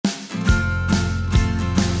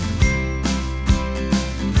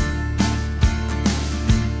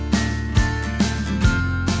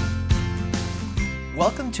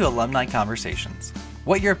to Alumni Conversations.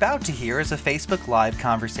 What you're about to hear is a Facebook Live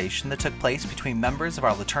conversation that took place between members of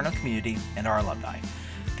our LeTourneau community and our alumni.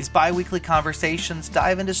 These bi-weekly conversations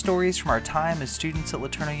dive into stories from our time as students at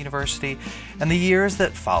LeTourneau University and the years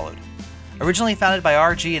that followed. Originally founded by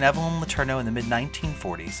R.G. and Evelyn LeTourneau in the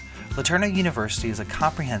mid-1940s, LeTourneau University is a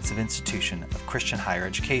comprehensive institution of Christian higher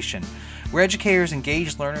education, where educators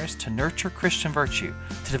engage learners to nurture Christian virtue,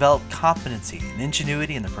 to develop competency and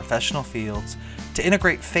ingenuity in the professional fields, to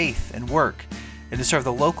integrate faith and work, and to serve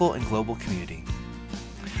the local and global community.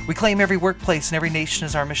 We claim every workplace and every nation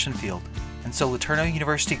as our mission field, and so LeTourneau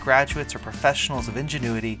University graduates are professionals of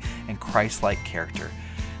ingenuity and Christ-like character.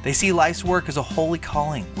 They see life's work as a holy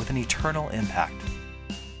calling with an eternal impact.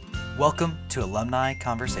 Welcome to Alumni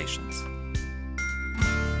Conversations.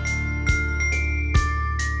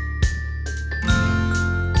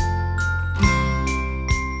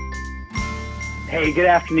 Hey, good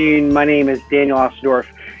afternoon. My name is Daniel Ostendorf,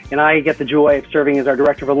 and I get the joy of serving as our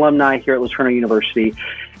Director of Alumni here at LeTourneau University.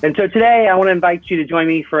 And so today I want to invite you to join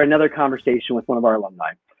me for another conversation with one of our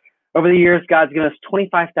alumni. Over the years, God's given us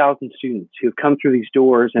 25,000 students who've come through these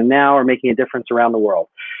doors and now are making a difference around the world.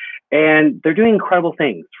 And they're doing incredible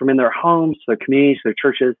things, from in their homes, to their communities, to their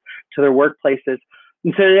churches, to their workplaces.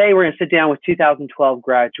 And so today we're going to sit down with 2012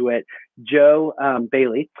 graduate Joe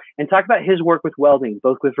Bailey and talk about his work with welding,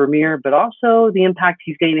 both with Vermeer, but also the impact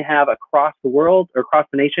he's going to have across the world, or across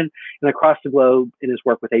the nation, and across the globe in his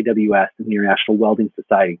work with AWS and the International Welding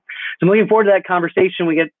Society. So I'm looking forward to that conversation.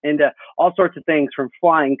 We get into all sorts of things, from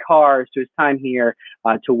flying cars to his time here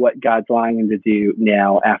to what God's allowing him to do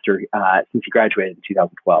now since he graduated in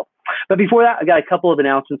 2012. But before that, I got a couple of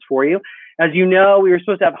announcements for you. As you know, we were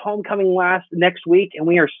supposed to have homecoming next week, and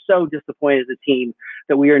we are so disappointed as a team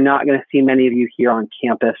that we are not going to see many of you here on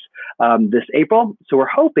campus this April. So we're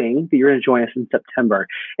hoping that you're going to join us in September.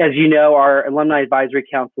 As you know, our Alumni Advisory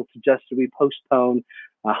Council suggested we postpone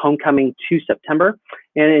homecoming to September.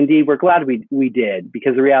 And indeed, we're glad we did,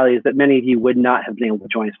 because the reality is that many of you would not have been able to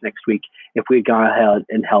join us next week if we had gone ahead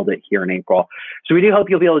and held it here in April. So we do hope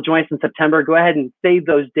you'll be able to join us in September. Go ahead and save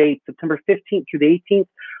those dates, September 15th through the 18th.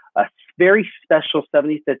 A very special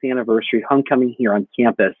 75th anniversary homecoming here on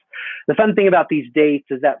campus. The fun thing about these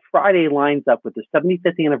dates is that Friday lines up with the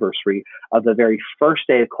 75th anniversary of the very first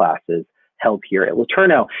day of classes held here at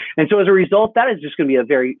LeTourneau. And so as a result, that is just going to be a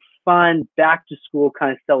very fun back to school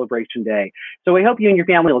kind of celebration day. So we hope you and your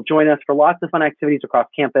family will join us for lots of fun activities across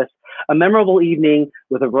campus, a memorable evening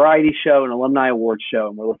with a variety show and alumni awards show,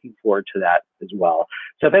 and we're looking forward to that as well.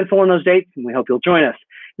 So pencil in those dates, and we hope you'll join us.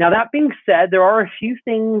 Now, that being said, there are a few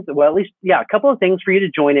things, a couple of things for you to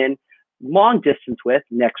join in long distance with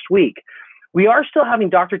next week. We are still having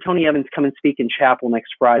Dr. Tony Evans come and speak in chapel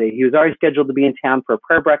next Friday. He was already scheduled to be in town for a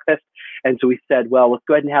prayer breakfast. And so we said, well, let's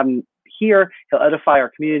go ahead and have him here. He'll edify our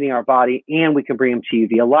community and our body, and we can bring him to you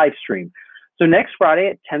via live stream. So next Friday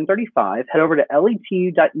at 10:35, head over to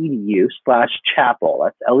letu.edu/chapel.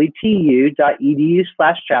 That's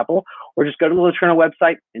letu.edu/chapel, or just go to the LeTourneau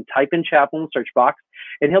website and type in chapel in the search box.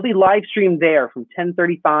 And he'll be live streamed there from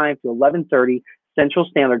 10:35 to 11:30 Central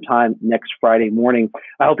Standard Time next Friday morning.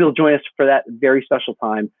 I hope you'll join us for that very special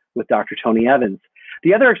time with Dr. Tony Evans.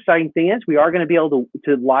 The other exciting thing is we are going to be able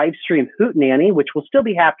to live stream Hootenanny, which will still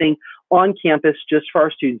be happening on campus just for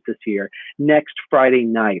our students this year, next Friday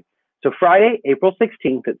night. So Friday, April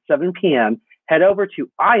 16th at 7 p.m., head over to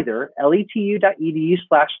either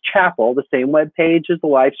letu.edu/chapel, the same web page as the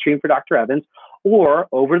live stream for Dr. Evans, or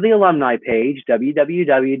over the alumni page,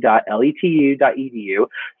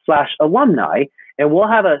 www.letu.edu/alumni, and we'll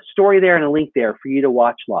have a story there and a link there for you to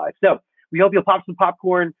watch live. So we hope you'll pop some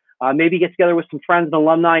popcorn, maybe get together with some friends and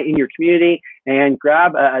alumni in your community, and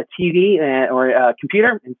grab a TV or a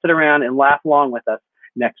computer and sit around and laugh along with us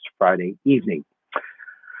next Friday evening.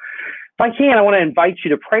 If I can, I want to invite you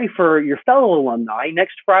to pray for your fellow alumni.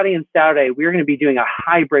 Next Friday and Saturday, we're going to be doing a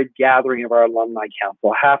hybrid gathering of our alumni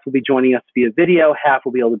council. Half will be joining us via video, half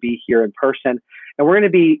will be able to be here in person. And we're going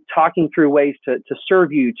to be talking through ways to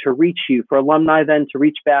serve you, to reach you, for alumni then to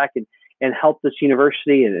reach back and help this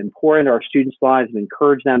university and pour into our students' lives and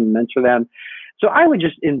encourage them and mentor them. So I would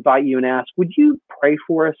just invite you and ask, would you pray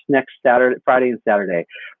for us next Friday and Saturday?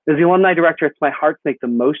 As the alumni director, it's my heart to make the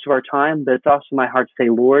most of our time, but it's also my heart to say,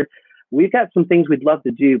 Lord, we've got some things we'd love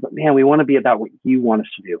to do, but man, we want to be about what you want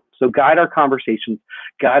us to do. So guide our conversations,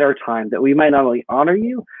 guide our time, that we might not only honor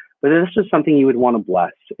you, but this is something you would want to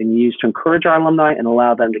bless and use to encourage our alumni and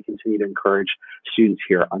allow them to continue to encourage students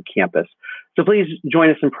here on campus. So please join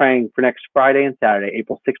us in praying for next Friday and Saturday,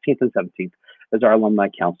 April 16th and 17th, as our alumni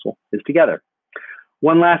council is together.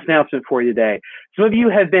 One last announcement for you today. Some of you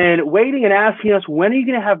have been waiting and asking us, when are you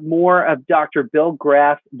going to have more of Dr. Bill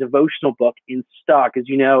Graff's devotional book in stock? As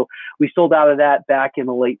you know, we sold out of that back in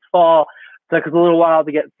the late fall. It took us a little while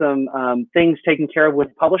to get some things taken care of with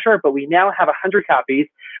the publisher, but we now have 100 copies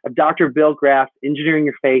of Dr. Bill Graff's Engineering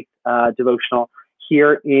Your Faith devotional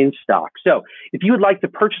here in stock. So if you would like to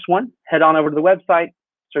purchase one, head on over to the website,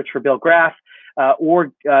 search for Bill Graff,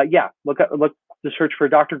 look to search for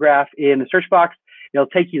Dr. Graff in the search box. It'll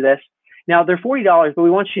take you this. Now, they're $40, but we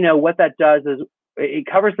want you to know what that does is it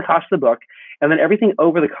covers the cost of the book, and then everything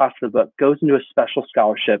over the cost of the book goes into a special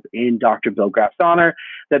scholarship in Dr. Bill Graff's honor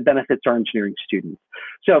that benefits our engineering students.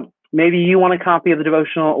 So maybe you want a copy of the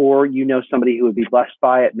devotional, or you know somebody who would be blessed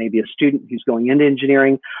by it, maybe a student who's going into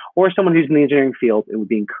engineering, or someone who's in the engineering field and would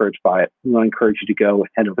be encouraged by it. We want to encourage you to go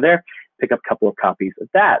head over there, pick up a couple of copies of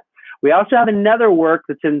that. We also have another work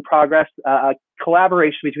that's in progress, a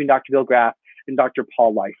collaboration between Dr. Bill Graff and Dr.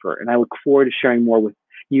 Paul Leifer, and I look forward to sharing more with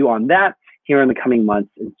you on that here in the coming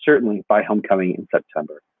months, and certainly by homecoming in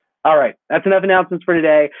September. All right, that's enough announcements for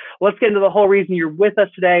today. Let's get into the whole reason you're with us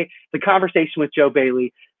today, the conversation with Joe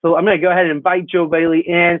Bailey. So I'm going to go ahead and invite Joe Bailey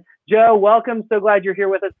in. Joe, welcome. So glad you're here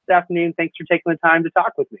with us this afternoon. Thanks for taking the time to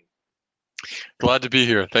talk with me. Glad to be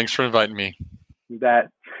here. Thanks for inviting me. You bet.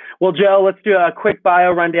 Well, Joe, let's do a quick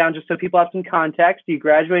bio rundown just so people have some context. You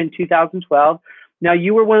graduated in 2012. Now,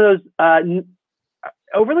 you were one of those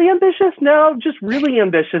overly ambitious? No, just really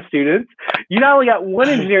ambitious students. You not only got one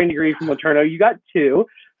engineering degree from LeTourneau, you got two.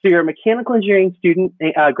 So you're a mechanical engineering student,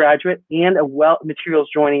 graduate, and a materials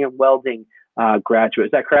joining and welding graduate.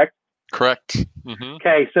 Is that correct? Correct. Mm-hmm.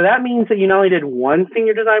 Okay, so that means that you not only did one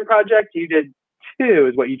senior design project, you did two,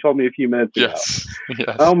 is what you told me a few minutes ago. Yes.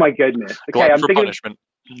 Oh my goodness. Okay, I'm thinking punishment.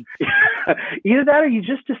 Either that or you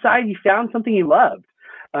just decided you found something you loved.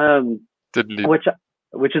 Didn't you?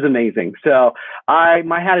 Which is amazing. So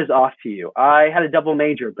my hat is off to you. I had a double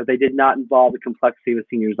major, but they did not involve the complexity of a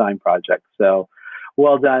senior design project. So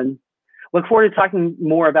well done. Look forward to talking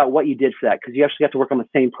more about what you did for that, because you actually got to work on the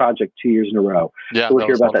same project 2 years in a row. Yeah, so we'll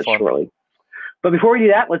hear about that shortly. But before we do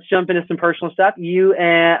that, let's jump into some personal stuff. You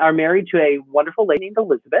are married to a wonderful lady named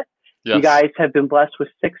Elizabeth. Yes. You guys have been blessed with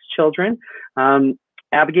 6 children.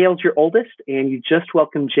 Abigail's your oldest, and you just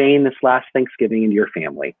welcomed Jane this last Thanksgiving into your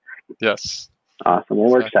family. Yes. Awesome. Well,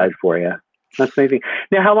 we're excited for you. That's amazing.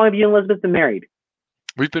 Now, how long have you and Elizabeth been married?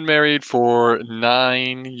 We've been married for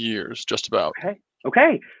 9 years, just about.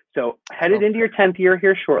 Okay. So headed into your 10th year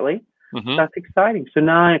here shortly. Mm-hmm. That's exciting. So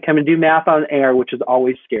now I come and do math on air, which is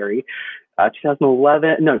always scary.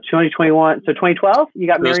 2021. So 2012, you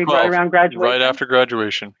got married right around graduation? Right after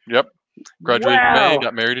graduation. Yep. Graduated in May,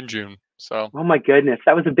 got married in June. So. Oh my goodness,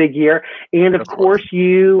 that was a big year. And of course,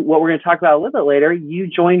 what we're going to talk about a little bit later, you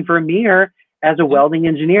joined Vermeer as a welding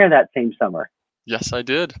engineer that same summer. Yes, I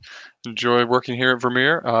did. Enjoy working here at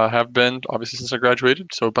Vermeer. Have been, obviously, since I graduated,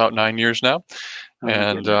 so about 9 years now.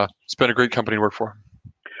 And it's been a great company to work for.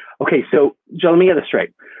 Okay, so Joe, let me get this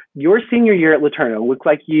straight. Your senior year at LeTourneau looked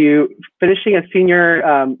like you finishing a senior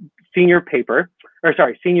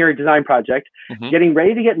design project, getting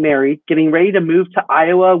ready to get married, getting ready to move to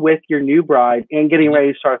Iowa with your new bride, and getting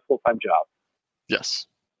ready to start a full-time job. Yes.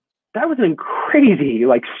 That was a crazy,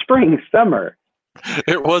 spring, summer.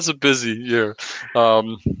 It was a busy year. I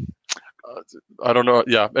don't know.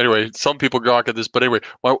 Yeah. Anyway, some people gawk at this, but anyway,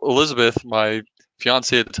 Elizabeth, my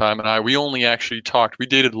fiance at the time, and we only actually talked. We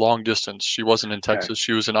dated long distance. She wasn't in Texas.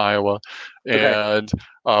 She was in Iowa. And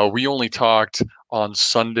we only talked on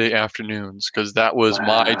Sunday afternoons because that was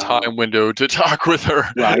my time window to talk with her.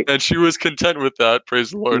 Right. And she was content with that.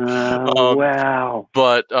 Praise the Lord. Wow.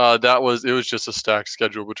 But it was just a stacked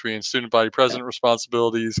schedule between student body president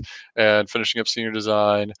responsibilities and finishing up senior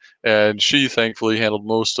design. And she thankfully handled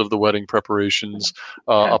most of the wedding preparations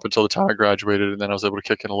up until the time I graduated. And then I was able to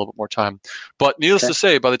kick in a little bit more time. But needless to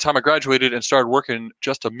say, by the time I graduated and started working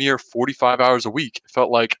just a mere 45 hours a week, it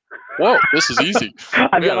felt like, whoa, this is easy.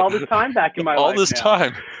 I've got all this time back in my life. All this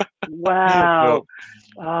time. Wow.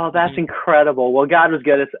 Oh, that's incredible. Well, God was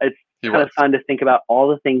good. It's kind of fun to think about all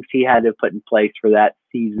the things he had to put in place for that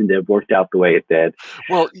season to have worked out the way it did.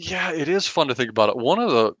 Well, yeah, it is fun to think about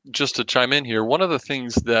it. Just to chime in here, one of the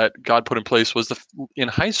things that God put in place was in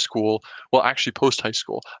high school, well, actually post-high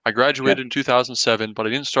school. I graduated in 2007, but I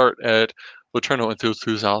didn't start at LeTourneau until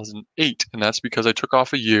 2008, and that's because I took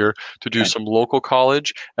off a year to do some local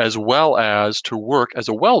college as well as to work as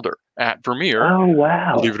a welder at Vermeer. Oh,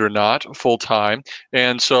 wow. Believe it or not, full time.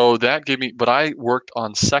 And so that gave me, but I worked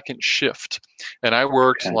on second shift, and I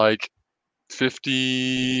worked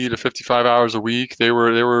 50 to 55 hours a week. They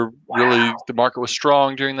were really, the market was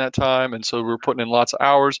strong during that time, and so we were putting in lots of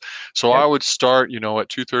hours. So I Yep. would start, at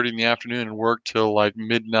 2:30 in the afternoon and work till like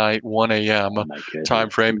midnight, 1 a.m. Oh my goodness. time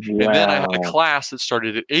frame. And then I had a Wow. class that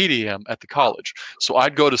started at 8 a.m. at the college. So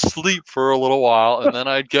I'd go to sleep for a little while, and then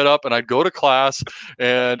I'd get up and I'd go to class,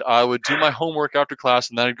 and I would do my homework after class,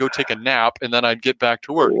 and then I'd go take a nap, and then I'd get back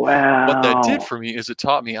to work. What that did Wow. for me is it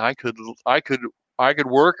taught me I could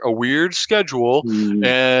work a weird schedule, Mm,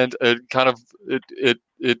 and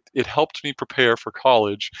it helped me prepare for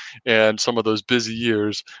college and some of those busy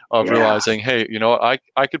years of yeah. realizing, hey, you know what,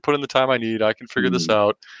 I could put in the time I need, I can figure this Mm,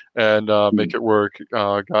 out and make mm. it work.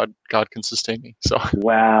 God can sustain me. So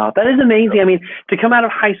Wow, that is amazing. I mean, to come out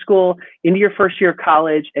of high school into your first year of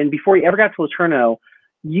college, and before you ever got to LeTourneau,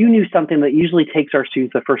 you knew something that usually takes our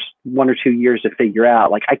students the first 1 or 2 years to figure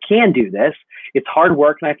out. Like, I can do this. It's hard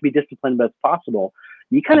work, and I have to be disciplined, but it's possible.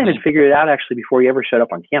 You kind of Mhm. had figured it out actually before you ever showed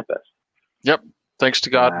up on campus. Yep. Thanks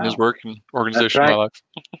to God and Wow, His work and that's organization in my right. life.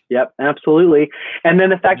 Yep, absolutely. And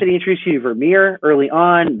then the fact Mhm. that he introduced you to Vermeer early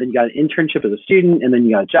on, then you got an internship as a student, and then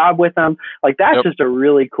you got a job with him. Like, that's Yep. just a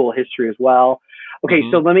really cool history as well. Okay,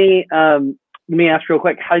 so Mhm. let me ask real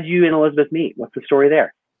quick, how did you and Elizabeth meet? What's the story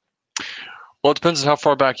there? Well, it depends on how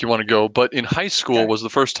far back you want to go, but in high school Okay. was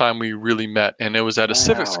the first time we really met, and it was at a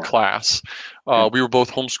civics Wow. class. Okay. We were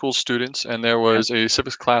both homeschool students, and there Okay. was a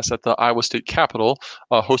civics class at the Iowa State Capitol,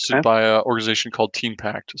 hosted Okay. by an organization called Team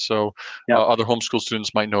Pact. So Yep. other homeschool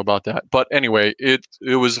students might know about that. But anyway, it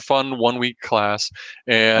was a fun 1 week class,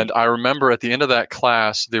 Okay. and I remember at the end of that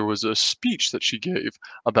class there was a speech that she gave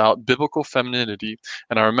about biblical femininity,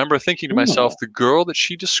 and I remember thinking to myself, Ooh. the girl that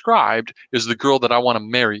she described is the girl that I want to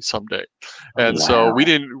marry someday. Oh, And so we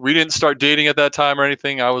wow. didn't start dating at that time or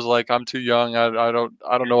anything. I was like, I'm too young. I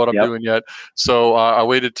don't know what I'm Yep. doing yet. So I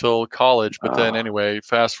waited till college. But then Oh. anyway,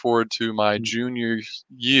 fast forward to my junior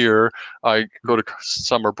year, I go to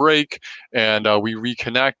summer break, and we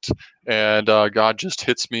reconnect. And God just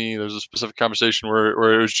hits me. There's a specific conversation where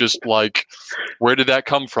it was just like, where did that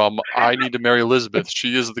come from? I need to marry Elizabeth.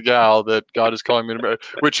 She is the gal that God is calling me to marry.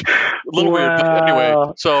 Which, a little weird, but anyway.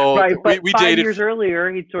 Wow. So Right, but we 5 dated. years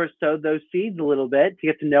earlier, he'd sort of sowed those seeds a little bit to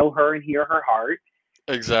get to know her and hear her heart.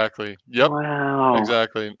 Exactly. Yep. Wow.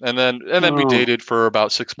 Exactly. And then we Oh, dated for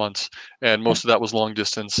about 6 months, and most of that was long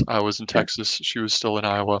distance. I was in Texas, she was still in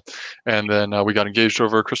Iowa, and then we got engaged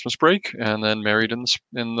over Christmas break, and then married in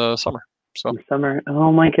the summer. So in the summer.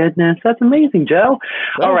 Oh my goodness, that's amazing, Joe.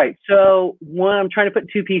 All yeah. right, so one, I'm trying to put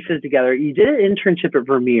two pieces together. You did an internship at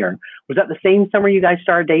Vermeer. Was that the same summer you guys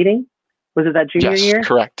started dating? Was it that junior Yes, year?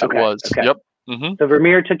 correct. It Okay, was. okay. Yep. Mhm. So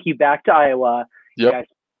Vermeer took you back to Iowa. You Yep. guys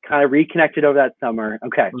kind of reconnected over that summer.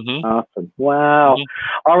 Okay. Mhm. Awesome. Wow. Mhm.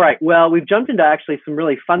 All right. Well, we've jumped into actually some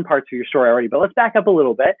really fun parts of your story already, but let's back up a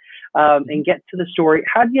little bit Mhm. and get to the story.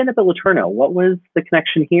 How did you end up at LeTourneau? What was the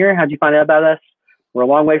connection here? How did you find out about us? We're a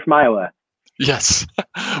long way from Iowa. Yes.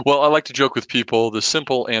 Well, I like to joke with people. The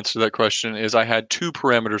simple answer to that question is I had two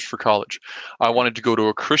parameters for college. I wanted to go to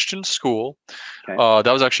a Christian school. Okay.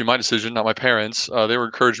 That was actually my decision, not my parents. They were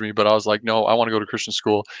encouraging me, but I was like, no, I want to go to Christian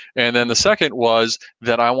school. And then the second was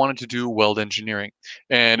that I wanted to do weld engineering.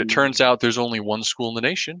 And it turns out there's only one school in the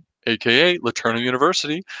nation, aka LeTourneau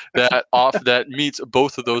University, that meets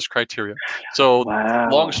both of those criteria. So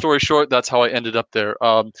long Wow. story short, that's how I ended up there.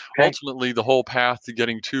 Okay. Ultimately, the whole path to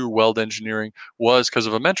getting to weld engineering was because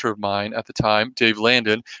of a mentor of mine at the time, Dave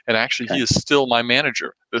Landon, and actually he Okay. is still my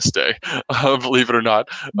manager this day, believe it or not.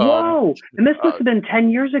 Um, Whoa. And this must uh, have been 10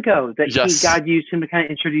 years ago that yes. God used him to kind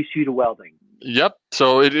of introduce you to welding. Yep.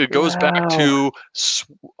 So it goes back Wow. to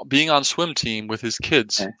being on swim team with his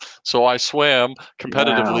kids. Okay. So I swam Wow.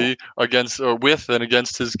 competitively against or with and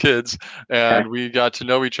against his kids, Okay. and we got to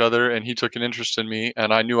know each other. And he took an interest in me,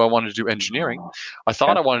 and I knew I wanted to do engineering. Oh, I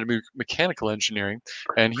thought okay. I wanted to do mechanical engineering,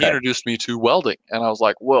 and he Okay. introduced me to welding, and I was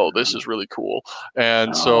like, "Whoa, this is really cool!"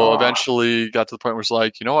 And so Oh, eventually got to the point where it's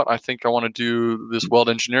like, you know what? I think I want to do this weld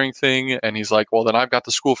engineering thing. And he's like, "Well, then I've got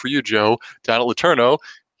the school for you, Joe, down at LeTourneau."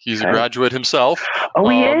 He's a okay. graduate himself. Oh,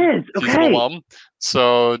 he is. He's an Okay. alum.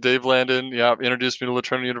 So Dave Landon, yeah, introduced me to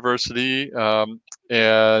LeTourneau University,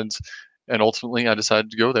 and ultimately I decided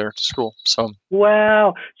to go there to school. So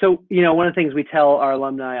Wow. So, one of the things we tell our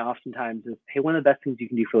alumni oftentimes is, hey, one of the best things you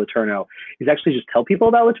can do for LeTourneau is actually just tell people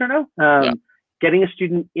about LeTourneau. yeah, Getting a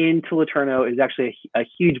student into LeTourneau is actually a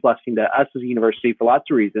huge blessing to us as a university for lots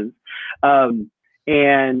of reasons.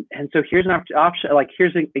 And so here's an option, like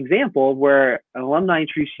here's an example where an alumni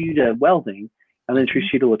introduced you to welding and then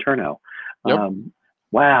introduced you to LeTourneau. yep,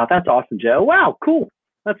 Wow, that's awesome, Joe. Wow, cool.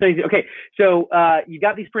 That's amazing. Okay, so you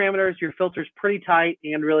got these parameters. Your filter's pretty tight,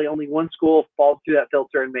 and really only one school falls through that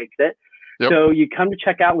filter and makes it. Yep. So you come to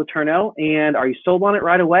check out LeTourneau, and are you sold on it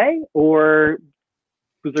right away, or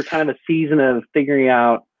was there kind of a season of figuring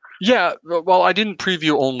out? Yeah, well, I didn't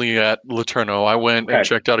preview only at LeTourneau. I went and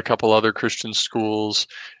checked out a couple other Christian schools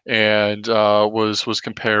and was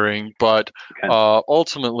comparing. But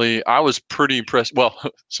ultimately, I was pretty impressed. Well,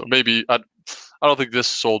 so maybe I don't think this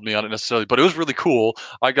sold me on it necessarily, but it was really cool.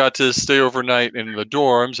 I got to stay overnight in the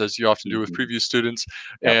dorms, as you often do with preview students,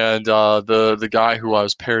 and the guy who I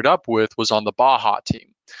was paired up with was on the Baja team.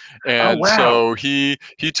 And so he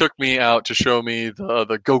took me out to show me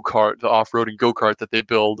the go-kart, the off-roading go-kart that they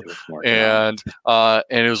build. And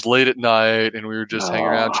it was late at night, and we were just hanging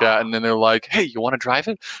around chatting, and they're like, "Hey, you want to drive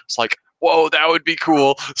it?" It's like, whoa, that would be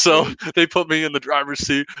cool. So they put me in the driver's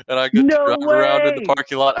seat, and I get to drive around in the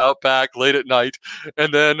parking lot out back late at night.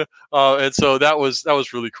 And then and so that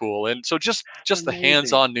was really cool. And so just the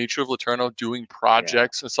hands-on nature of LeTourneau, doing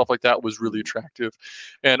projects and stuff like that, was really attractive.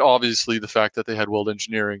 And obviously the fact that they had Weld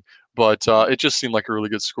Engineering, but it just seemed like a really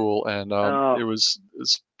good school, and it was a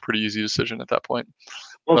pretty easy decision at that point.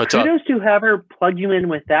 Well, but, kudos to whoever plugged you in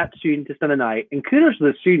with that student to spend the night, and kudos to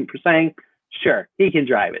the student for saying, sure, he can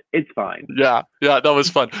drive it. It's fine. Yeah, that was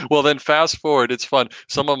fun. Well, then fast forward, it's fun.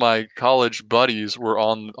 Some of my college buddies were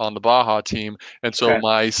on the Baja team, and so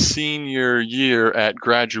my senior year at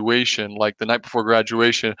graduation, like the night before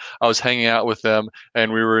graduation, I was hanging out with them,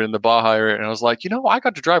 and we were in the Baja area, and I was like, I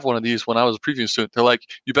got to drive one of these when I was a preview student. They're like,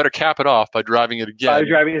 you better cap it off by driving it again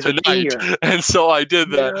tonight. And so I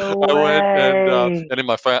did that. I went and then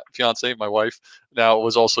my fiance, my wife, now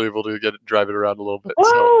was also able to drive it around a little bit.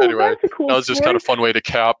 So anyway, that was just kind of a fun way to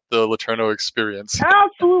cap the LeTourneau experience.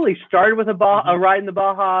 Absolutely. Started with a ride in the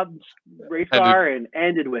Baja race car and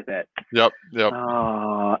ended with it. Yep.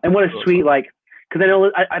 And what a sweet, because I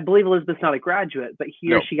know, I believe Elizabeth's not a graduate, but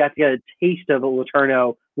she got to get a taste of a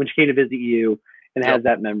LeTourneau when she came to visit you and has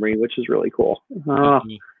that memory, which is really cool.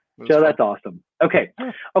 So that's awesome. Okay.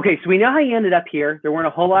 So we know how you ended up here. There weren't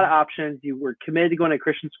a whole lot of options. You were committed to going to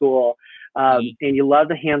Christian school, and you love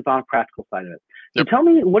the hands-on practical side of it. So tell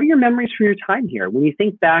me, what are your memories from your time here? When you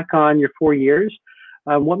think back on your 4 years,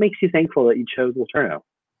 what makes you thankful that you chose LeTourneau?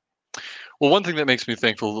 Well, one thing that makes me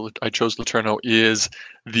thankful that I chose LeTourneau is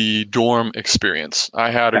the dorm experience. I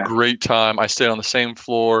had a great time. I stayed on the same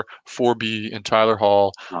floor, 4B in Tyler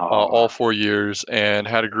Hall, all 4 years, and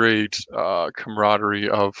had a great camaraderie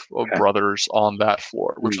of brothers on that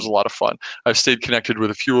floor, which was a lot of fun. I've stayed connected with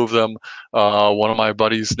a few of them. One of my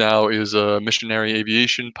buddies now is a missionary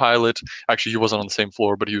aviation pilot. Actually, he wasn't on the same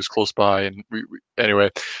floor, but he was close by. And anyway,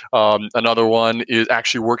 another one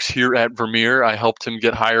actually works here at Vermeer. I helped him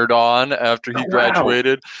get hired on after he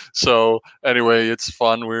graduated. So anyway, it's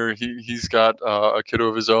fun. He's got a kiddo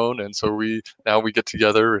of his own, and so we get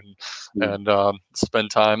together and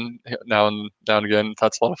spend time now and again.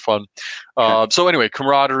 That's a lot of fun. So anyway,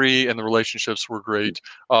 camaraderie and the relationships were great.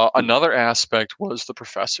 Another aspect was the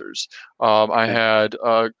professors. I had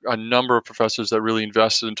a number of professors that really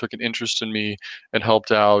invested and took an interest in me and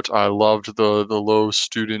helped out. I loved the low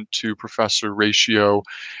student to professor ratio,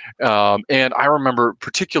 and I remember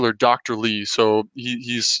particular Dr. Lee. So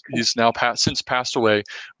he's now since passed away,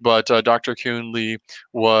 but Dr. Kyun Lee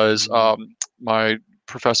was my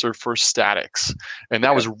professor for statics, and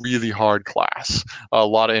that was a really hard class. A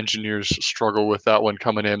lot of engineers struggle with that one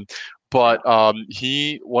coming in. But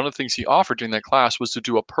one of the things he offered during that class was to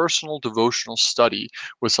do a personal devotional study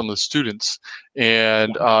with some of the students.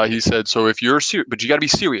 And he said, so if you're serious, but you got to be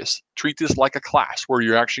serious. Treat this like a class where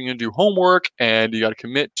you're actually going to do homework, and you got to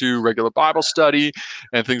commit to regular Bible study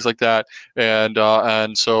and things like that. And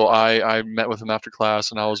so I met with him after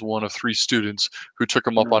class, and I was one of 3 students who took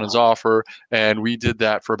him up on his offer. And we did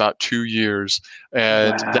that for about 2 years.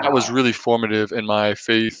 And that was really formative in my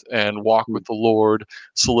faith and walk with the Lord,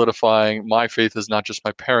 solidifying my faith as not just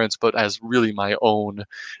my parents, but as really my own,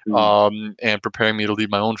 and preparing me to lead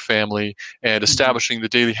my own family and establishing the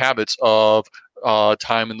daily habits of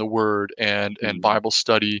time in the Word and Bible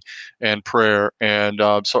study and prayer. And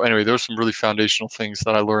so anyway, there were some really foundational things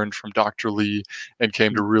that I learned from Dr. Lee and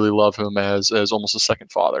came to really love him as almost a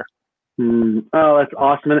second father. Oh, that's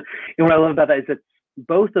awesome. And what I love about that is that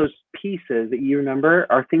both those pieces that you remember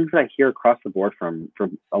are things that I hear across the board from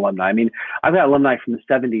alumni. I mean, I've got alumni from the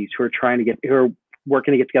 70s who are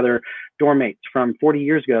working to get together dorm mates from 40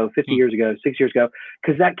 years ago, 50 years ago, 6 years ago,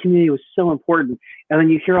 because that community was so important. And then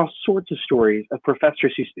you hear all sorts of stories of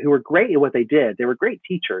professors who were great at what they did. They were great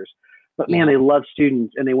teachers, but man, they love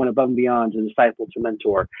students and they went above and beyond to disciple, to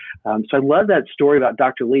mentor. So I love that story about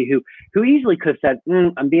Dr. Lee, who easily could have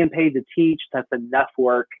said, I'm being paid to teach. That's enough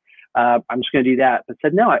work. I'm just going to do that. But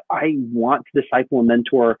said, no, I want to disciple and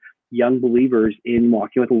mentor young believers in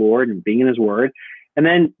walking with the Lord and being in His Word. And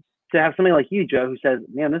then to have somebody like you, Joe, who says,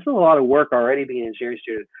 man, this is a lot of work already being an engineering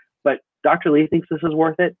student, but Dr. Lee thinks this is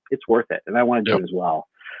worth it. It's worth it. And I want to do it as well.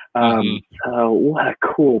 So what a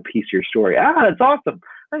cool piece of your story. That's awesome.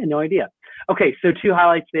 I had no idea. Okay, so 2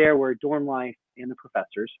 highlights there were dorm life and the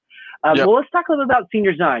professors. Well, let's talk a little bit about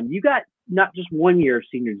senior design. You got not just 1 year of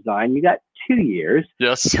senior design, you got 2 years.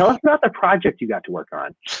 Yes. Tell us about the project you got to work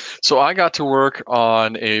on. So I got to work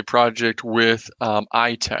on a project with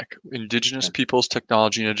ITEC, Indigenous Peoples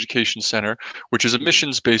Technology and Education Center, which is a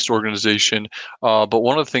missions-based organization. But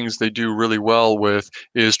one of the things they do really well with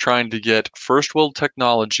is trying to get first world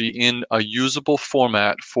technology in a usable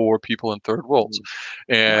format for people in third worlds.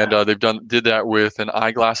 And they've did that with an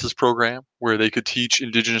eyeglasses program where they could teach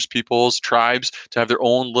Indigenous peoples, tribes to have their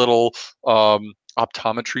own little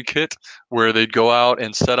optometry kit where they'd go out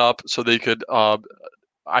and set up so they could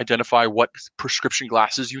identify what prescription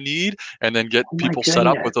glasses you need and then get people set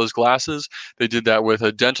up with those glasses. They did that with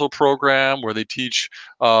a dental program where they teach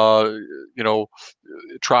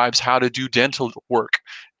tribes how to do dental work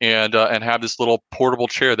and have this little portable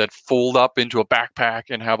chair that fold up into a backpack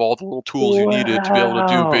and have all the little tools you needed to be able to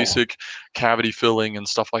do basic cavity filling and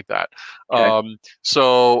stuff like that.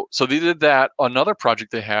 So they did that. Another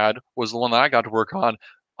project they had was the one that I got to work on,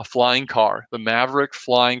 a flying car, the Maverick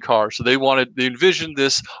flying car. So they envisioned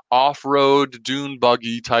this off-road dune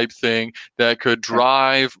buggy type thing that could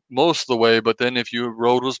drive most of the way, but then if your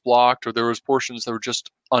road was blocked or there was portions that were just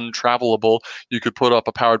untravelable, you could put up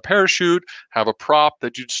a powered parachute, have a prop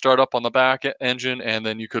that you'd start up on the back engine, and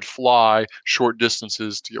then you could fly short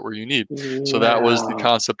distances to get where you need. So that was the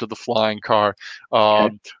concept of the flying car.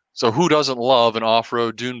 So who doesn't love an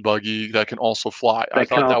off-road dune buggy that can also fly? I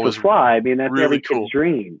thought that was fly. I mean, that's really every cool. kid's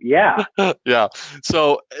dream. Yeah. Yeah.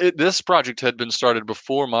 So this project had been started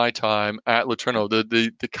before my time at LeTourneau.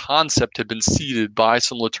 The concept had been seeded by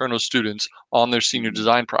some LeTourneau students on their senior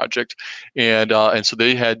design project, and so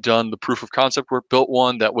they had done the proof of concept work, built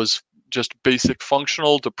one that was just basic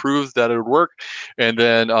functional to prove that it would work. And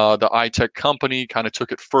then the ITEC company kind of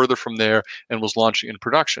took it further from there and was launching in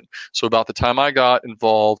production. So about the time I got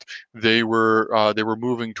involved, they were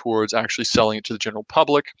moving towards actually selling it to the general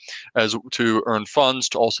public as to earn funds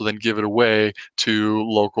to also then give it away to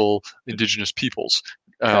local Indigenous peoples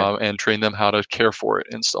and train them how to care for it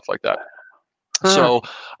and stuff like that. So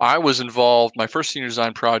I was involved. My first senior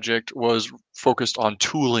design project was focused on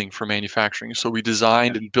tooling for manufacturing. So we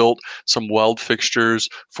designed and built some weld fixtures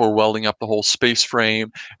for welding up the whole space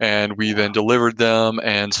frame, and we then delivered them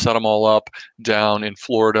and set them all up down in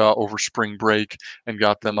Florida over spring break and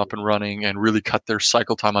got them up and running and really cut their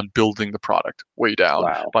cycle time on building the product way down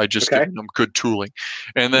by just giving them good tooling.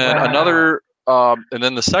 And then and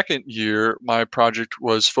then the second year, my project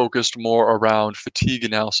was focused more around fatigue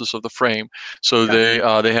analysis of the frame. So they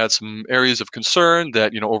had some areas of concern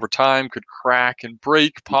that over time could crack and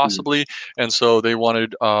break possibly, and so they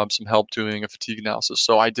wanted some help doing a fatigue analysis.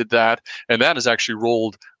 So I did that, and that has actually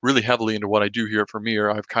rolled really heavily into what I do here at Vermeer.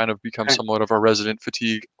 I've kind of become somewhat of a resident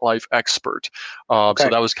fatigue life expert. So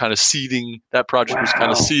that was kind of seeding. That project was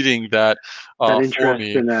kind of seeding that for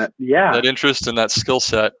me. That interest in that skill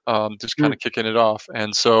set, just kind of kicking it off.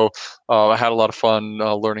 And so I had a lot of fun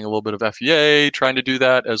learning a little bit of FEA, trying to do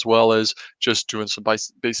that, as well as just doing some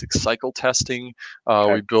basic cycle testing.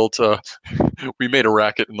 We built we made a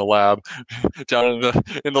racket in the lab. Down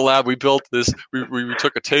in the lab, we built this. We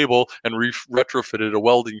took a table and retrofitted a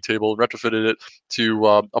welding table, retrofitted it to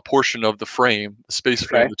a portion of the frame, the space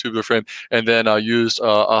frame, the tubular frame, and then used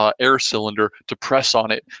a air cylinder to press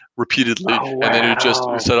on it repeatedly. And then it just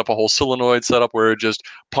set up a whole solenoid setup where it just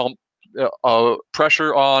pumped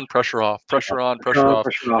pressure on, pressure off, pressure on, pressure off.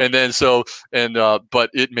 And then but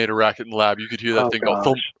it made a racket in the lab. You could hear that thing go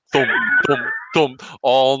thump, thump, thump, thump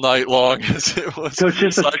all night long as it was. So it's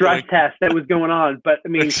just a stress test that was going on. But I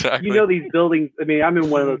mean, these buildings. I mean, I'm in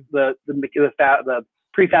one of the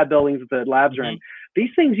prefab buildings that the labs are in.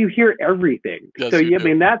 These things, you hear everything. Yes, so I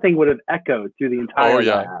mean, that thing would have echoed through the entire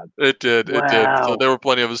lab. It did. It did. So there were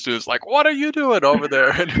plenty of students like, "What are you doing over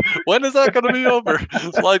there? And when is that going to be over?"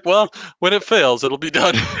 It's like, well, when it fails, it'll be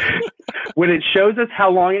done. When it shows us how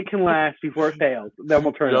long it can last before it fails, then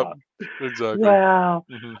we'll turn it off. Exactly. Wow.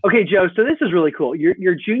 Okay, Joe. So this is really cool.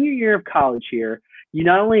 Your junior year of college here, you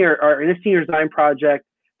not only are in a senior design project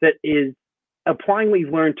that is applying what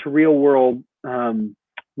you've learned to real world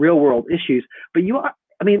issues, but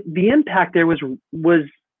the impact there was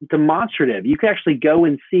demonstrative. You could actually go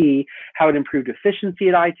and see how it improved efficiency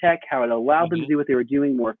at ITEC, how it allowed them to do what they were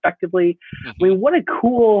doing more effectively. I mean, what a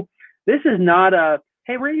cool, this is not a,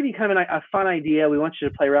 hey, we're going to give you kind of a fun idea. We want you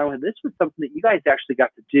to play around with it. This was something that you guys actually got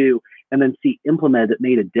to do and then see implemented that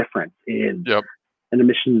made a difference in the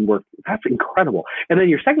mission work. That's incredible. And then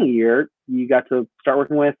your second year, you got to start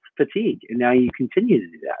working with fatigue, and now you continue to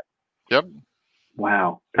do that. Yep.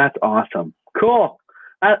 Wow, that's awesome. Cool.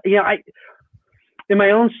 In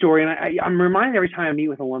my own story, and I'm reminded every time I meet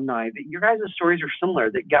with alumni that your guys' stories are similar,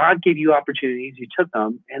 that God gave you opportunities, you took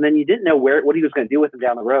them, and then you didn't know what he was going to do with them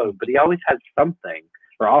down the road, but he always has something,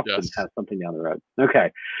 or often has something down the road. Okay.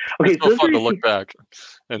 It's so fun to look back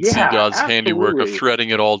and see God's handiwork of threading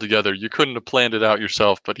it all together. You couldn't have planned it out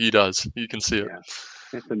yourself, but he does. You can see it. Yeah.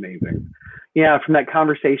 It's amazing. Yeah, from that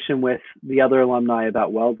conversation with the other alumni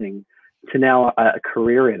about welding to now a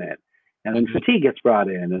career in it, and then fatigue gets brought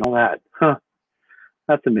in and all that.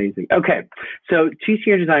 That's amazing. Okay, so 2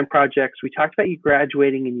 senior design projects. We talked about you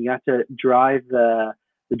graduating and you got to drive the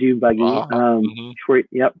dune buggy.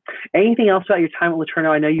 Yep. Anything else about your time at LeTourneau?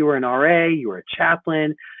 I know you were an RA, you were a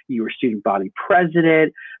chaplain, you were student body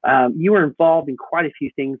president. You were involved in quite a few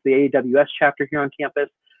things, the AWS chapter here on campus.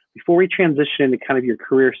 Before we transition into kind of your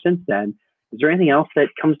career since then, is there anything else that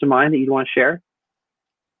comes to mind that you'd want to share?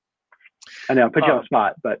 I know, I put you on the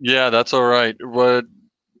spot, but. Yeah, that's all right. What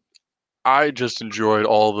I just enjoyed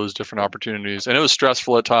all those different opportunities, and it was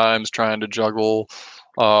stressful at times trying to juggle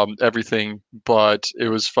everything, but it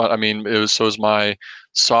was fun. I mean, it was my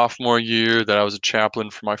sophomore year that I was a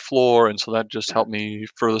chaplain for my floor, and so that just helped me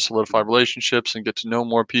further solidify relationships and get to know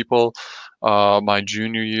more people. My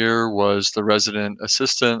junior year was the resident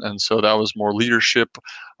assistant, and so that was more leadership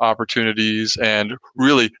opportunities, and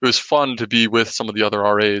really it was fun to be with some of the other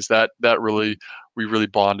RAs. We really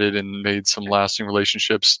bonded and made some lasting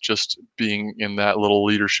relationships just being in that little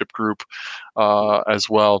leadership group as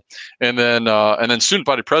well. And then student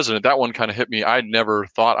body president, that one kind of hit me. I never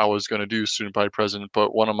thought I was going to do student body president,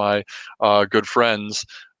 but one of my good friends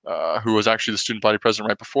who was actually the student body president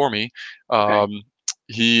right before me,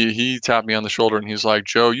 he tapped me on the shoulder and he's like,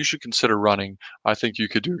 Joe, you should consider running. I think you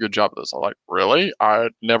could do a good job of this. I'm like, really? I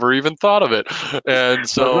never even thought of it. And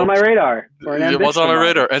so it wasn't on my radar. It wasn't on my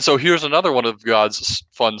radar. And so here's another one of God's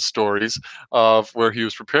fun stories of where he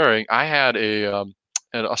was preparing. I had an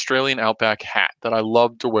Australian Outback hat that I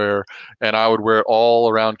loved to wear, and I would wear it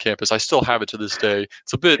all around campus. I still have it to this day.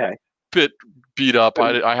 It's a bit beat up.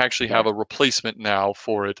 I actually have a replacement now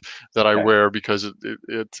for it that I wear because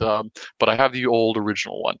but I have the old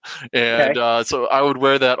original one, and so I would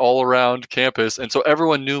wear that all around campus, and so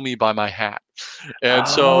everyone knew me by my hat, and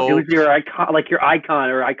so it was your icon, like your icon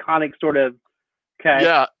or iconic sort of. Okay.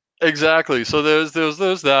 Yeah. Exactly. So there's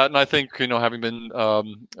that, and I think having been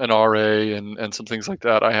an RA and some things like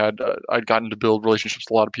that, I'd gotten to build relationships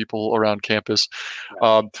with a lot of people around campus.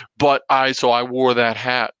 But I wore that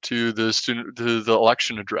hat to the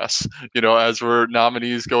election address, as we're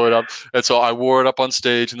nominees going up, and so I wore it up on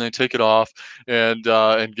stage, and then take it off and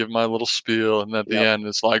give my little spiel, and at the end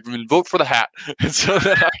it's like, vote for the hat, and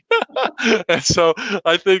so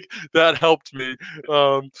I think that helped me.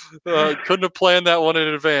 Couldn't have planned that one in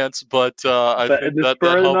advance. But I think that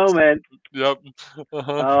spur of the moment. Yep. Oh,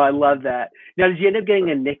 I love that. Now, did you end up getting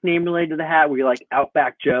a nickname related to the hat? Were you like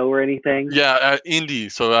Outback Joe or anything? Yeah, Indy.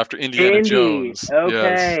 So after Indiana Jones.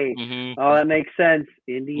 Okay. Yes. Mm-hmm. Oh, that makes sense.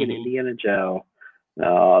 Indy and Indiana Joe.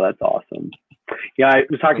 Oh, that's awesome. Yeah, I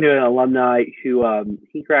was talking to an alumni who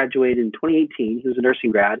he graduated in 2018. He was a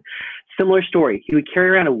nursing grad. Similar story. He would carry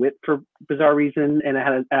around a whip for bizarre reason, and it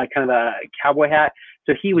had a kind of a cowboy hat.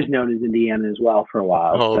 So he was known as Indiana as well for a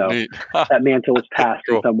while. Oh, so neat. That mantle was passed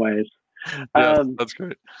in some ways. Yeah, that's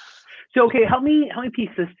great. So, okay, help me piece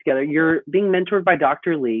this together. You're being mentored by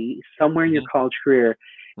Dr. Lee somewhere in your college career.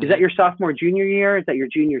 Is that your sophomore, junior year? Is that your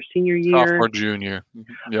junior, senior year? Sophomore, junior.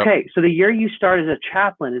 Yep. Okay, so the year you start as a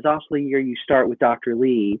chaplain is also the year you start with Dr.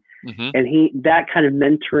 Lee, and that kind of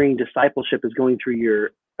mentoring discipleship is going through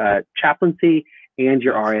your chaplaincy and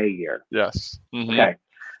your RA year. Yes. Mm-hmm. Okay,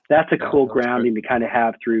 that's a cool grounding to kind of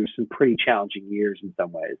have through some pretty challenging years in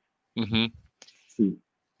some ways. Mm-hmm.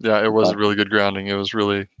 Yeah, it was a really good grounding. It was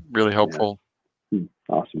really, really helpful. Yeah.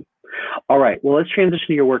 Awesome. All right. Well, let's transition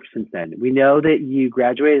to your work since then. We know that you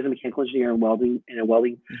graduated as a mechanical engineer in a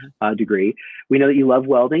welding degree. We know that you love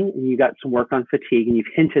welding and you got some work on fatigue, and you've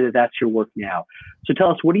hinted that that's your work now. So tell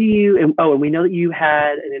us, what do you, and we know that you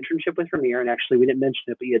had an internship with Vermeer, and actually we didn't mention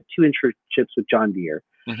it, but you had 2 internships with John Deere.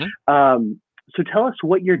 So tell us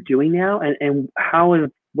what you're doing now and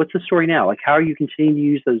what's the story now? Like, how are you continuing to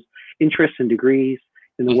use those interests and degrees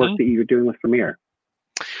in the work that you're doing with Vermeer?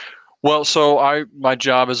 Well, so my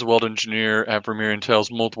job as a weld engineer at Vermeer entails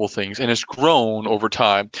multiple things, and it's grown over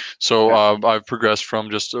time. So I've progressed from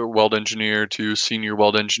just a weld engineer to senior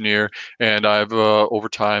weld engineer, and I've over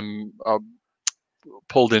time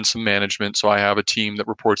pulled in some management. So I have a team that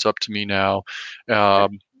reports up to me now,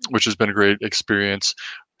 which has been a great experience.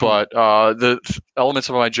 But the elements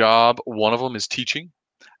of my job, one of them is teaching.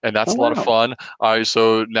 And that's a lot of fun.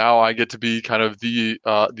 So now I get to be kind of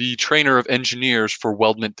the trainer of engineers for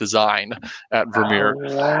weldment design at Vermeer.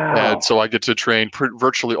 And so I get to train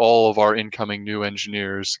virtually all of our incoming new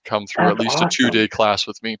engineers come through at least a 2-day class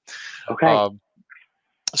with me.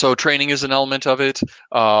 So training is an element of it.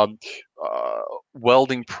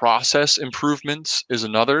 Welding process improvements is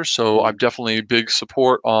another. So I'm definitely big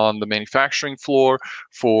support on the manufacturing floor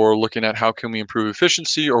for looking at how can we improve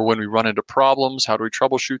efficiency, or when we run into problems, how do we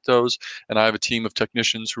troubleshoot those? And I have a team of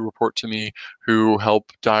technicians who report to me who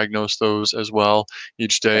help diagnose those as well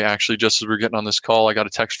each day. Actually, just as we're getting on this call, I got a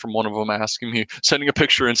text from one of them asking me, sending a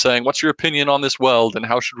picture and saying, "What's your opinion on this weld and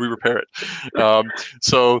how should we repair it?"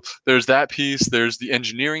 So there's that piece. There's the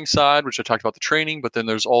engineering side, which I talked about the training, but then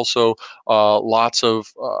there's also lots of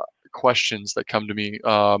questions that come to me.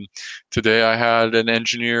 Today I had an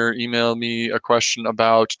engineer email me a question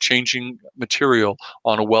about changing material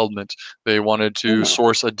on a weldment. They wanted to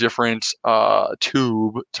source a different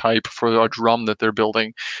tube type for a drum that they're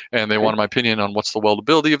building, and they wanted my opinion on what's the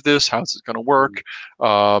weldability of this, how's it going to work.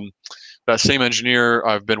 That same engineer,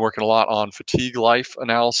 I've been working a lot on fatigue life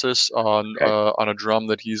analysis on a drum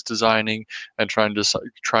that he's designing, and trying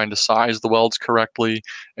to size the welds correctly,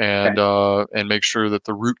 and make sure that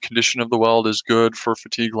the root condition of the weld is good for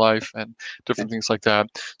fatigue life and different things like that.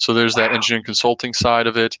 So there's that engineering consulting side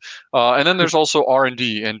of it, and then there's also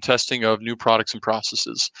R&D and testing of new products and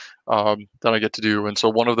processes that I get to do. And so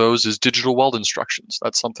one of those is digital weld instructions.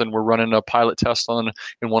 That's something we're running a pilot test on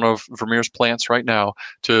in one of Vermeer's plants right now,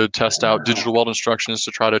 to test out digital weld instructions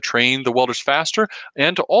to try to train the welders faster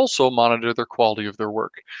and to also monitor their quality of their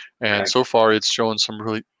work. And so far it's showing some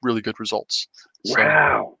really, really good results.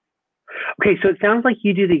 Wow. Okay, so it sounds like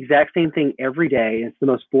you do the exact same thing every day. It's the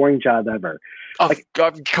most boring job ever. Of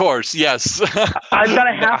course, yes. I've got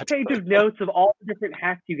a half page of notes of all the different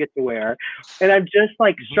hats you get to wear, and I'm just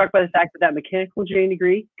struck by the fact that mechanical engineering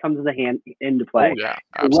degree comes into play. Yeah,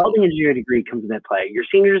 your welding engineering degree comes into play. Your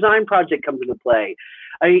senior design project comes into play.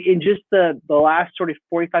 In just the last sort of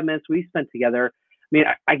 45 minutes we spent together, I mean,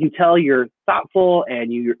 I can tell you're thoughtful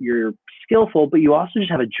and you're skillful, but you also just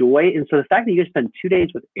have a joy. And so the fact that you get to spend 2 days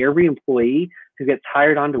with every employee who gets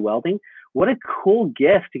hired onto welding, what a cool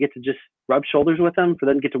gift to get to just rub shoulders with them, for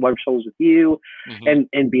them to get to rub shoulders with you,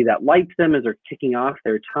 and be that light to them as they're kicking off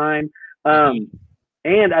their time.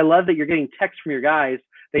 And I love that you're getting texts from your guys.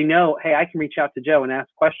 They know, hey, I can reach out to Joe and ask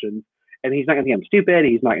questions, and he's not going to think I'm stupid.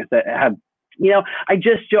 He's not going to have, Joe,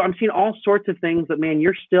 I'm seeing all sorts of things, but man,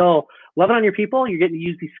 you're still loving on your people. You're getting to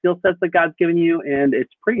use these skill sets that God's given you, and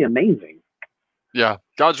it's pretty amazing. Yeah,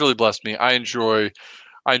 God's really blessed me. I enjoy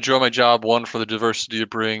my job, one, for the diversity it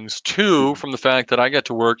brings, two, from the fact that I get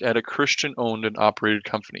to work at a Christian-owned and operated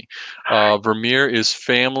company. Vermeer is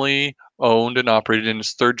family-owned and operated in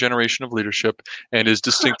its third generation of leadership, and is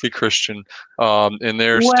distinctly Christian. In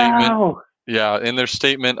their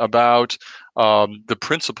statement about the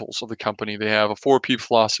principles of the company, they have a 4P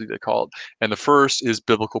philosophy, they call it. And the first is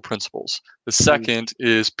biblical principles. The second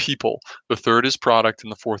is people. The third is product,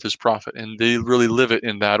 and the fourth is profit. And they really live it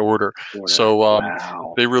in that order. So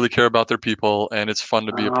they really care about their people, and it's fun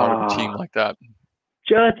to be a part of a team like that.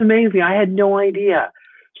 Joe, that's amazing. I had no idea.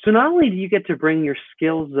 So not only do you get to bring your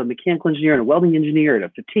skills as a mechanical engineer and a welding engineer and a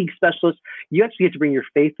fatigue specialist, you actually get to bring your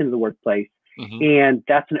faith into the workplace. And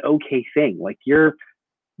that's an okay thing. You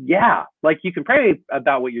can pray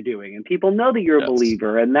about what you're doing, and people know that you're a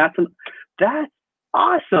believer, and that's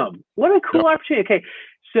awesome. What a cool opportunity. Okay,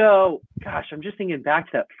 so gosh, I'm just thinking back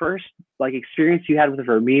to that first experience you had with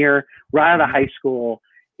Vermeer right out of high school,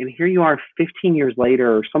 and here you are 15 years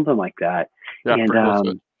later or something like that. Yeah, and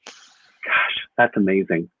gosh, that's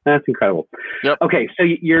amazing. That's incredible. Yep. Okay, so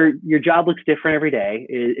your job looks different every day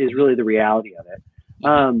is really the reality of it.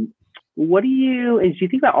 What do you, as you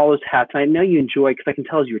think about all those hats, and I know you enjoy, because I can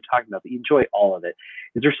tell as you were talking about that, you enjoy all of it.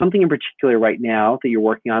 Is there something in particular right now that you're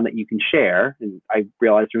working on that you can share? And I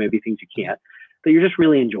realize there may be things you can't, that you're just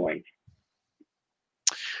really enjoying.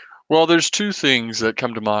 Well, there's two things that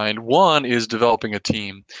come to mind. One is developing a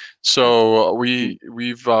team. So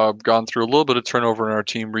we've gone through a little bit of turnover in our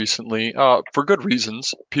team recently, for good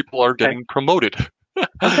reasons. People are getting promoted.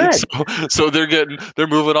 So they're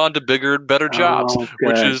moving on to bigger, better jobs,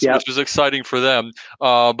 which is exciting for them.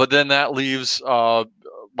 But then that leaves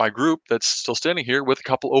my group that's still standing here with a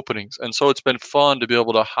couple openings. And so it's been fun to be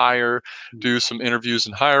able to hire, do some interviews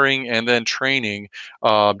and hiring, and then training.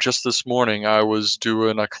 Just this morning, I was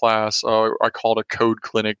doing a class, I call it a code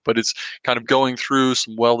clinic, but it's kind of going through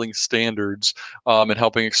some welding standards and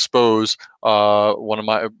helping expose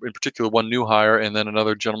in particular, one new hire, and then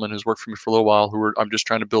another gentleman who's worked for me for a little while, I'm just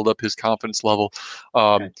trying to build up his confidence level.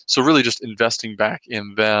 So really just investing back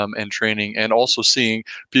in them and training, and also seeing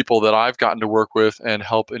people that I've gotten to work with and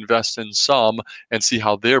help invest in some and see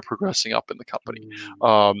how they're progressing up in the company.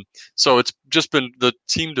 So it's just been, the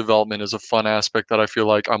team development is a fun aspect that I feel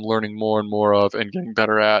like I'm learning more and more of and getting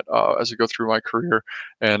better at as I go through my career.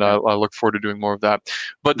 And I look forward to doing more of that.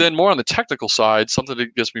 But then more on the technical side, something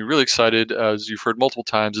that gets me really excited, as you've heard multiple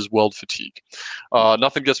times, is weld fatigue.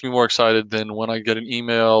 Nothing gets me more excited than when I get an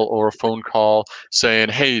email or a phone call saying,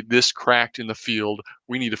 hey, this cracked in the field.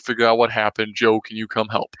 We need to figure out what happened. Joe, can you come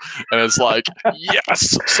help? And it's like,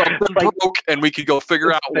 yes, something broke, and we can go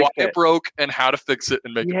figure out why it broke and how to fix it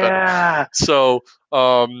and make it better. So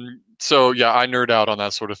yeah, I nerd out on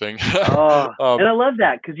that sort of thing. And I love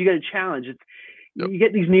that, because you get a challenge. You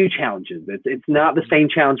get these new challenges. It's not the same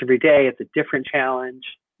challenge every day. It's a different challenge.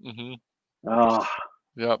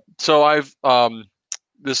 Yeah. So I've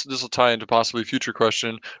this will tie into possibly a future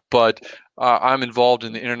question, but I'm involved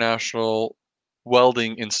in the International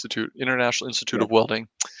Institute of Welding,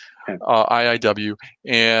 IIW,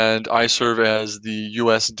 and I serve as the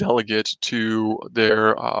U.S. delegate to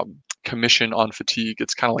their Commission on Fatigue.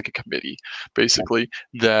 It's kind of like a committee, basically,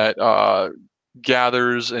 that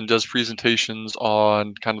gathers and does presentations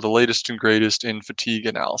on kind of the latest and greatest in fatigue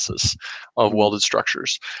analysis of welded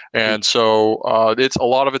structures. And so it's a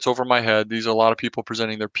lot of it's over my head. These are a lot of people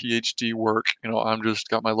presenting their PhD work. I'm just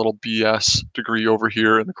got my little BS degree over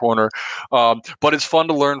here in the corner. But it's fun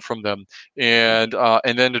to learn from them, and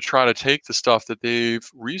then to try to take the stuff that they've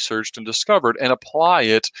researched and discovered and apply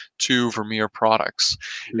it to Vermeer products.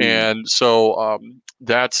 And so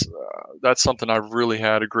that's something I've really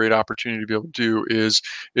had a great opportunity to be able to do, is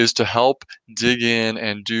to help dig in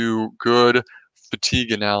and do good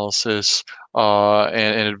fatigue analysis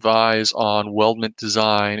and advise on weldment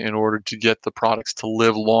design in order to get the products to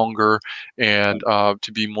live longer and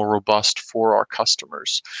to be more robust for our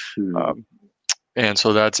customers. And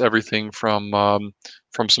so that's everything from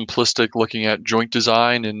simplistic looking at joint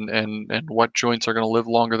design and what joints are going to live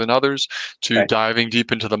longer than others, to diving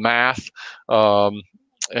deep into the math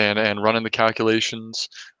and running the calculations,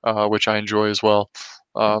 which I enjoy as well.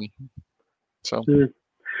 All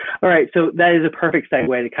right, so that is a perfect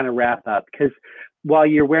segue to kind of wrap up, because while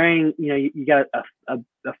you're wearing, you got a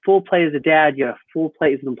full plate as a dad, you got a full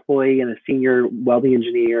plate as an employee and a senior welding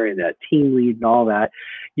engineer and a team lead and all that,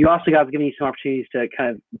 you also got giving you some opportunities to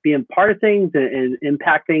kind of be a part of things and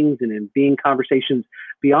impact things and be in conversations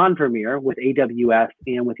beyond Vermeer with AWS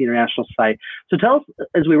and with the International Society. So tell us,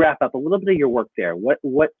 as we wrap up, a little bit of your work there. What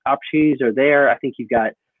opportunities are there? I think you've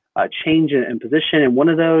got a change in position in one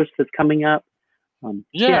of those that's coming up.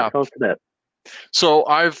 Tell us a bit. So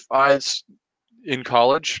in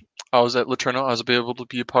college, I was at LeTourneau. I was able to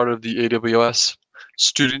be a part of the AWS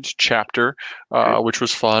student chapter, which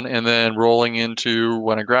was fun. And then rolling into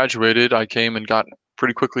when I graduated, I came and got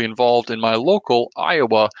pretty quickly involved in my local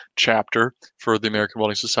Iowa chapter for the American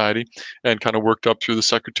Welding Society, and kind of worked up through the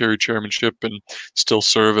secretary chairmanship and still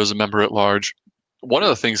serve as a member at large. One of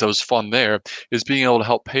the things that was fun there is being able to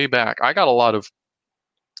help pay back. I got a lot of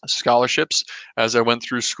scholarships as I went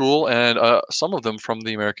through school, and some of them from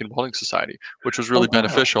the American Welding Society, which was really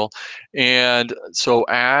beneficial. And so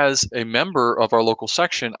as a member of our local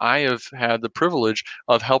section, I have had the privilege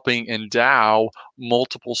of helping endow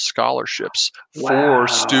multiple scholarships for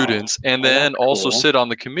students, and then also sit on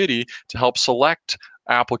the committee to help select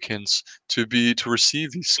applicants to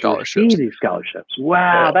receive these scholarships.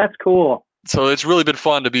 Wow, that's cool. So it's really been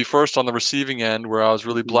fun to be first on the receiving end, where I was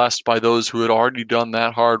really blessed by those who had already done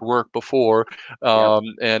that hard work before,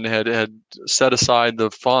 and had set aside the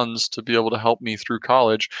funds to be able to help me through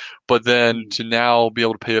college, but then to now be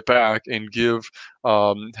able to pay it back and give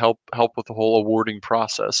help with the whole awarding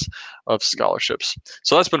process of scholarships.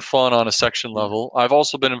 So that's been fun on a section level. I've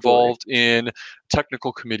also been involved in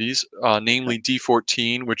technical committees, namely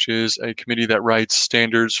D14, which is a committee that writes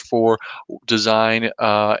standards for design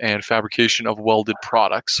and fabrication of welded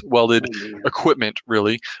products, welded equipment,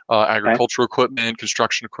 really, agricultural equipment,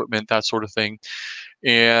 construction equipment, that sort of thing.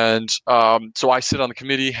 And so I sit on the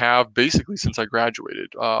committee, have basically since I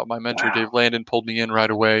graduated. My mentor, Wow. Dave Landon, pulled me in right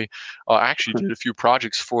away. Actually did a few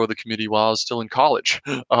projects for the committee while I was still in college.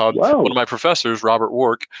 One Whoa. of my professors, Robert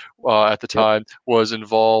Wark, at the time was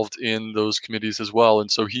involved in those committees as well. And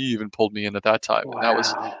so he even pulled me in at that time. And Wow.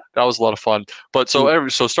 that was a lot of fun. But so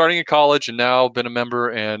starting in college and now been a member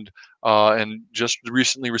and just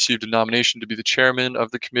recently received a nomination to be the chairman of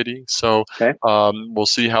the committee. So Okay. we'll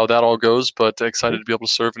see how that all goes, but excited to be able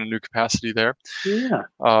to serve in a new capacity there. Yeah.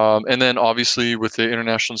 And then obviously with the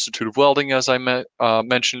International Institute of Welding, as I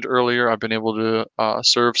mentioned earlier, I've been able to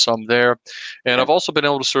serve some there. And I've also been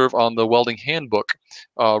able to serve on the welding handbook,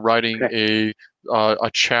 writing a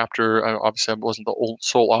chapter. Obviously, I wasn't the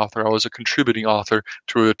sole author. I was a contributing author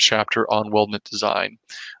to a chapter on weldment design.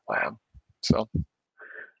 So.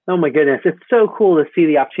 Oh my goodness. It's so cool to see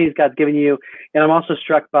the opportunities God's given you. And I'm also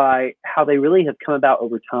struck by how they really have come about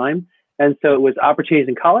over time. And so it was opportunities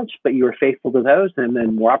in college, but you were faithful to those. And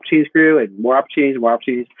then more opportunities grew and more opportunities and more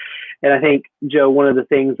opportunities. And I think, Joe, one of the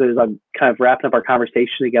things that as I'm kind of wrapping up our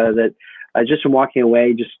conversation together that just from walking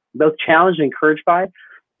away, just both challenged and encouraged by,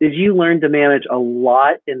 is you learned to manage a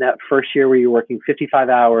lot in that first year where you're working 55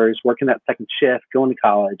 hours, working that second shift, going to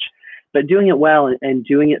college, but doing it well and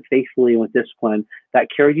doing it faithfully and with discipline that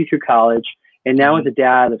carried you through college. And now as a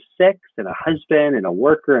dad of 6 and a husband and a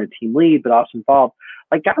worker and a team lead, but also involved,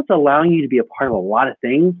 like God's allowing you to be a part of a lot of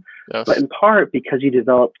things, but in part because you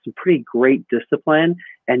developed some pretty great discipline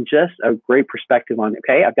and just a great perspective on,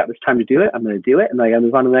 okay, I've got this time to do it. I'm going to do it. And then I got to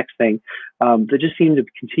move on to the next thing. That just seemed to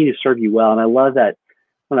continue to serve you well. And I love that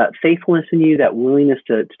faithfulness in you, that willingness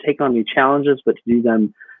to take on new challenges, but to do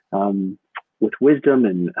them with wisdom.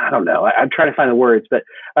 And I don't know, I'm trying to find the words, but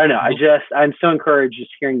I don't know. I'm so encouraged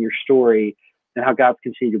just hearing your story and how God's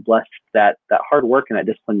continued to bless that hard work and that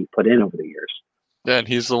discipline you put in over the years. Yeah, and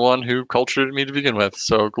he's the one who cultured me to begin with.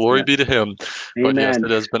 So glory be to him. Amen. But yes,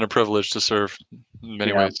 it has been a privilege to serve in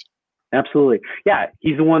many ways. Absolutely. Yeah,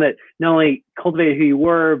 he's the one that not only cultivated who you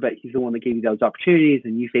were, but he's the one that gave you those opportunities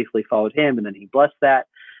and you faithfully followed him and then he blessed that.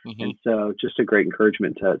 And so just a great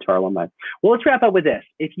encouragement to our alumni. Well, let's wrap up with this.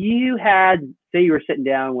 If you had, say you were sitting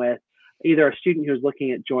down with either a student who's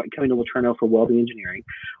looking at coming to LeTourneau for welding engineering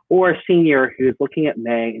or a senior who's looking at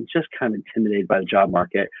May and just kind of intimidated by the job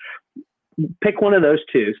market, pick one of those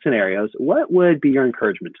two scenarios. What would be your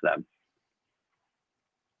encouragement to them?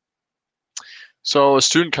 So a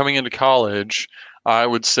student coming into college, I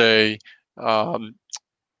would say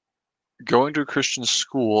going to a Christian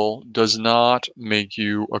school does not make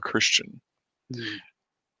you a Christian.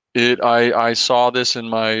 I saw this in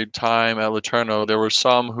my time at LeTourneau. There were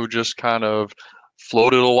some who just kind of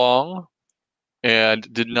floated along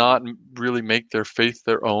and did not really make their faith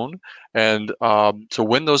their own. And so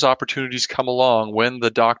when those opportunities come along, when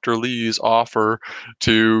the Dr. Lees offer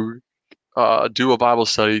to do a Bible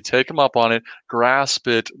study, take them up on it, grasp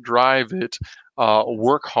it, drive it,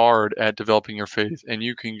 work hard at developing your faith, and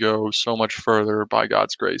you can go so much further by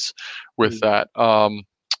God's grace with that.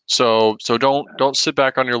 So don't sit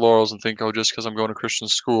back on your laurels and think, oh, just because I'm going to Christian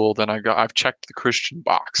school, then I've checked the Christian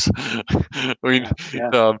box. I mean,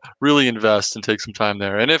 really invest and take some time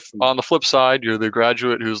there. And if on the flip side, you're the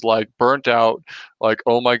graduate who's like burnt out, like,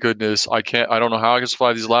 oh my goodness, I don't know how I can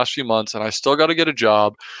survive these last few months, and I still got to get a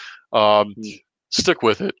job. Stick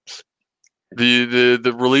with it.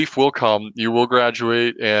 The relief will come. You will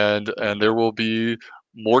graduate, and there will be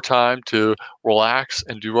more time to relax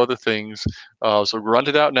and do other things. So grunt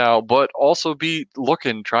it out now, but also be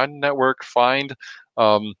looking, trying to network,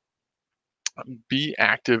 be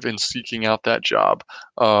active in seeking out that job.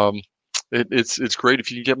 It's great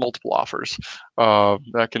if you can get multiple offers.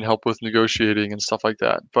 That can help with negotiating and stuff like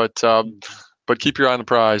that. But keep your eye on the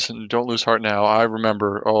prize and don't lose heart now. I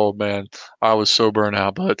remember, oh man, I was so burnt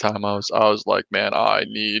out by the time I was like, man, I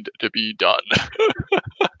need to be done.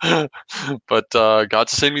 But God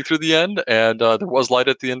sustained me through the end, and there was light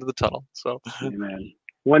at the end of the tunnel. So, amen.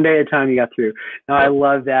 One day at a time, you got through. Now, I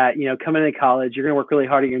love that. Coming into college, you're going to work really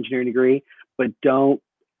hard at your engineering degree, but don't,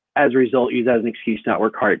 as a result, use that as an excuse to not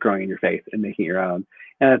work hard at growing in your faith and making it your own.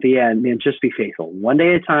 And at the end, man, just be faithful. One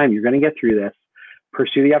day at a time, you're going to get through this.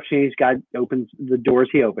 Pursue the opportunities God opens, the doors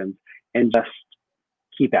he opens, and just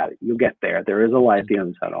keep at it. You'll get there. There is a light at the end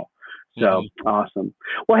of the tunnel. So awesome.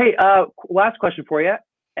 Well, hey, last question for you.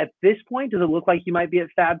 At this point, does it look like you might be at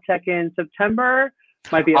FabTech in September?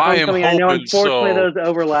 Might be at homecoming. I know, unfortunately, those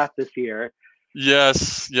overlap this year.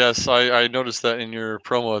 Yes. I noticed that in your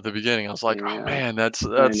promo at the beginning. I was like, oh man, that's.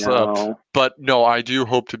 But no, I do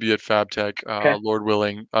hope to be at FabTech, Lord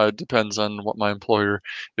willing. Depends on what my employer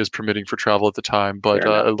is permitting for travel at the time, but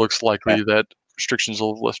it looks likely that restrictions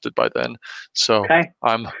will have lifted by then. So Okay.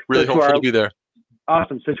 I'm really hopeful to be there.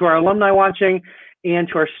 Awesome. So to our alumni watching and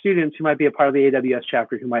to our students who might be a part of the AWS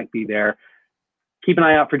chapter who might be there, keep an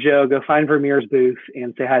eye out for Joe. Go find Vermeer's booth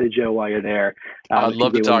and say hi to Joe while you're there. I'd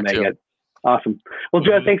love to talk to you. Awesome. Well,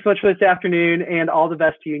 Joe, thanks so much for this afternoon, and all the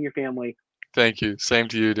best to you and your family. Thank you. Same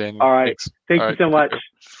to you, Daniel. All right. Thank you so much.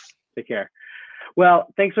 Take care. Well,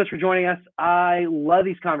 thanks so much for joining us. I love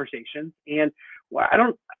these conversations, and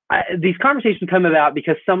these conversations come about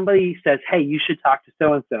because somebody says, hey, you should talk to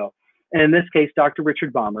so-and-so. And in this case, Dr.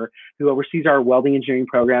 Richard Baumer, who oversees our welding engineering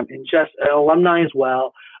program and just an alumni as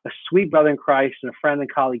well, a sweet brother in Christ and a friend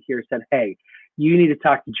and colleague here, said, hey, you need to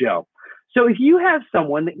talk to Joe. So if you have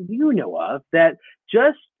someone that you know of that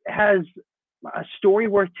just has a story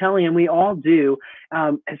worth telling, and we all do,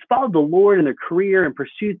 has followed the Lord in their career and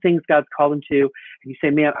pursued things God's called them to, and you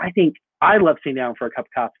say, man, I think I'd love sitting down for a cup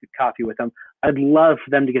of coffee with them. I'd love for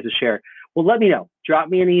them to get to share. Well, let me know. Drop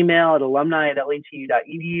me an email at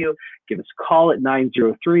alumni@latu.edu. Give us a call at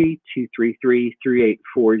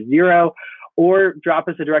 903-233-3840, or drop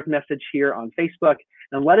us a direct message here on Facebook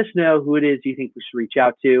and let us know who it is you think we should reach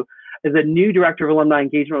out to. As a new director of alumni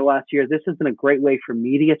engagement last year, this has been a great way for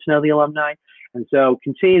me to get to know the alumni. And so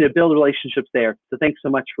continue to build relationships there. So thanks so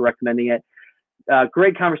much for recommending it.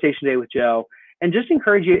 Great conversation today with Joe. And just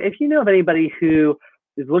encourage you, if you know of anybody who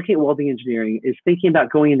is looking at welding engineering, is thinking about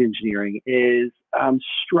going into engineering, is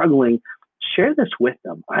struggling, share this with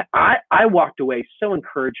them. I walked away so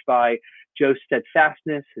encouraged by Joe's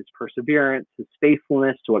steadfastness, his perseverance, his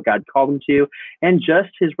faithfulness to what God called him to, and just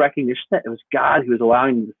his recognition that it was God who was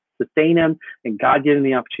allowing him to sustain him and God giving him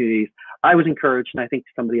the opportunities. I was encouraged, and I think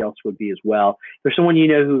somebody else would be as well. If there's someone you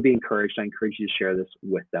know who would be encouraged, I encourage you to share this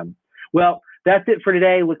with them. Well, that's it for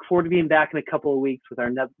today. Look forward to being back in a couple of weeks with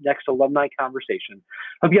our next alumni conversation.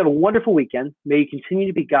 Hope you have a wonderful weekend. May you continue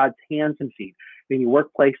to be God's hands and feet in your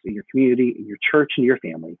workplace, in your community, in your church, and your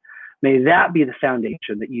family. May that be the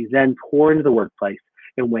foundation that you then pour into the workplace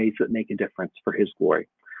in ways that make a difference for His glory.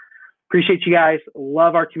 Appreciate you guys.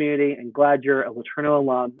 Love our community, and glad you're a LeTourneau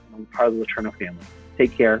alum and part of the LeTourneau family.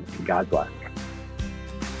 Take care, and God bless.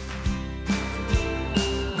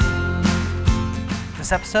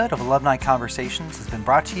 This episode of Alumni Conversations has been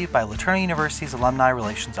brought to you by LeTourneau University's Alumni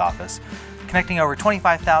Relations Office, connecting over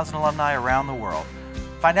 25,000 alumni around the world.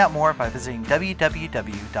 Find out more by visiting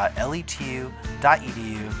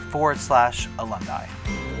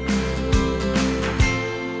www.letu.edu/alumni.